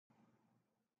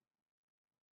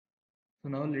So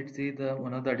now let's see the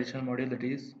one of the additional module, that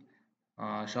is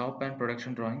shop and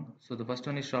production drawing. So the first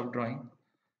one is shop drawing.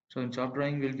 So in shop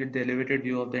drawing we'll get the elevated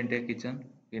view of the entire kitchen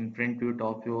in front view,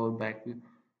 top view or back view,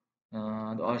 the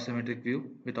asymmetric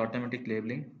view with automatic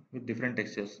labeling with different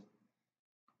textures.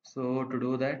 So to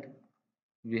do that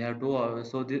we have two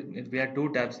we have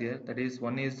two tabs here, that is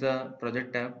one is the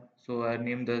project tab, so I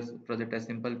named this project as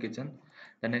simple kitchen.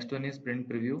 The next one is print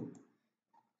preview.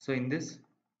 So in this,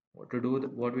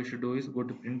 what we should do is go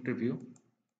to print preview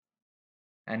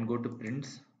and go to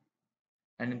prints,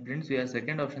 and in prints we have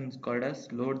second option is called as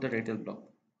load the title block.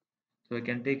 So I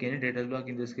can take any title block.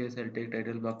 In this case I'll take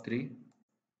title block 3,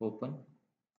 open,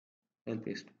 I'll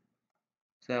paste.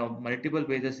 So I have multiple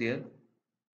pages here.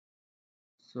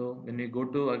 So when we go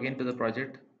to again to the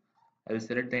project, I will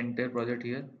select the entire project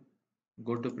here,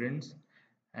 go to prints,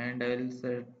 and I will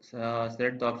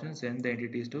select the option send the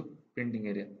entities to printing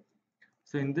area.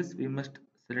 So in this we must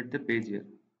select the page here.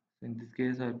 So in this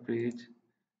case our page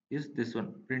is this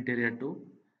one, print area 2,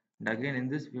 and again in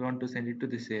this we want to send it to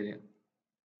this area.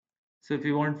 So if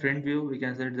you want front view, we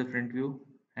can select the front view,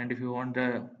 and if you want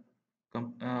the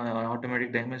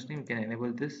automatic dimensioning, we can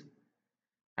enable this.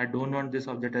 I don't want this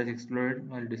object as exploded,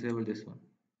 I'll disable this one,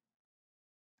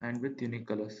 and with unique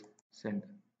colors send.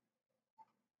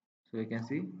 So you can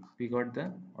see we got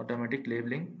the automatic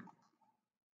labeling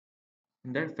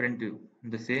in that front view.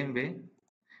 In the same way,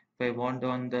 if I want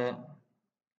on the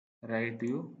right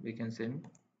view, we can send.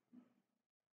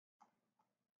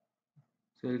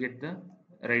 So you'll get the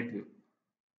right view,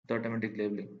 the automatic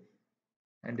labeling.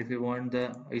 And if you want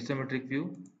the isometric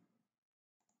view,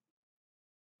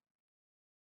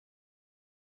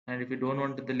 and if you don't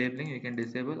want the labeling, you can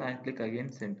disable and click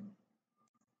again send.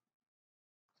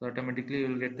 So automatically you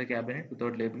will get the cabinet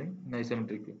without labeling in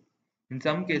isometric view. In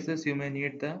some cases you may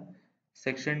need the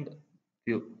sectioned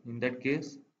view. In that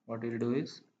case, what we'll do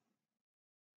is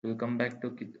we'll come back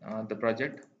to the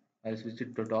project. I'll switch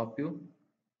it to top view,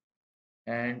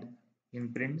 and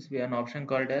in prints we have an option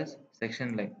called as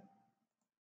section line.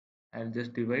 I'll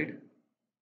just divide.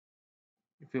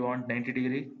 If you want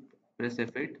 90-degree, press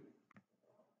F8.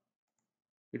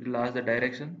 It will ask the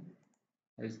direction.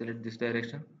 I'll select this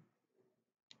direction.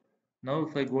 Now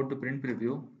if I go to print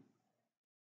preview,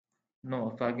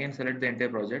 no, if I again select the entire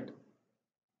project,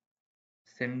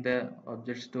 send the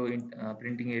objects to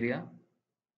printing area.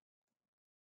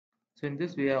 So in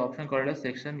this we have option called as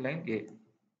section line A.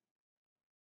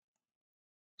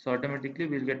 So automatically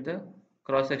we'll get the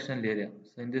cross sectional area.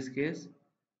 So in this case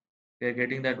we are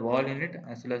getting that wall unit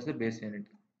as well as the base unit.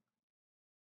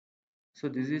 So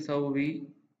this is how we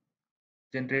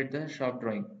generate the shop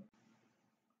drawing.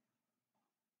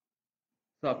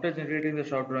 So after generating the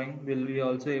shop drawing, we'll be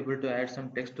also able to add some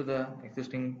text to the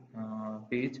existing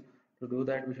page. To do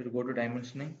that, we should go to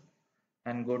dimensioning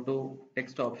and go to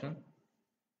text option.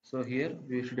 So here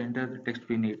we should enter the text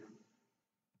we need.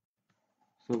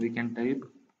 So we can type,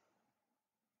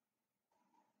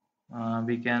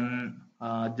 we can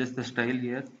adjust the style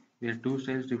here. We have two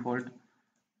styles, default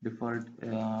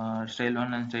style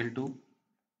 1 and style 2,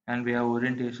 and we have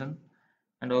orientation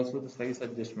and also the size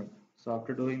adjustment. So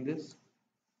after doing this,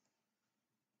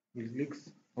 we'll click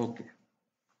OK.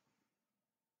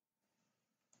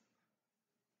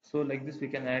 So like this we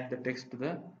can add the text to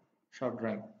the shop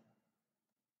drawing.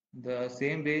 The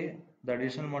same way the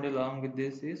additional module along with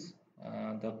this is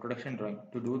the production drawing.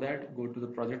 To do that, go to the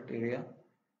project area,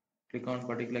 click on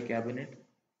particular cabinet.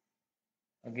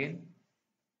 Again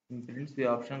in prints we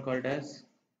have option called as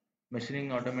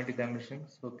machining automatic dimensioning.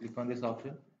 So click on this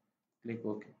option, click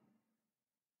OK.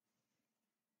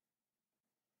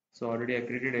 So already I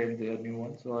created a new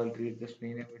one, so I'll just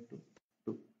rename it to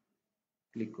 2.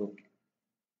 Click OK.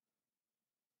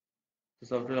 The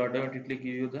software automatically give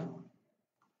you the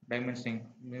dimensioning,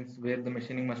 means where the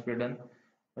machining must be done,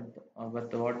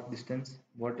 but what distance,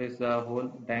 what is the hole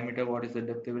diameter, what is the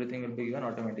depth, everything will be given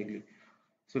automatically.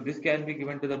 So this can be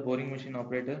given to the boring machine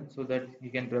operator so that he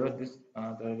can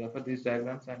refer these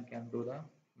diagrams and can do the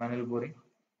manual boring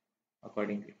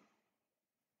accordingly.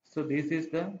 So this is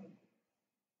the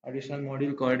additional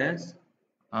module called as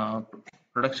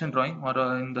production drawing,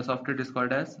 or in the software it is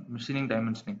called as machining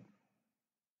dimensioning.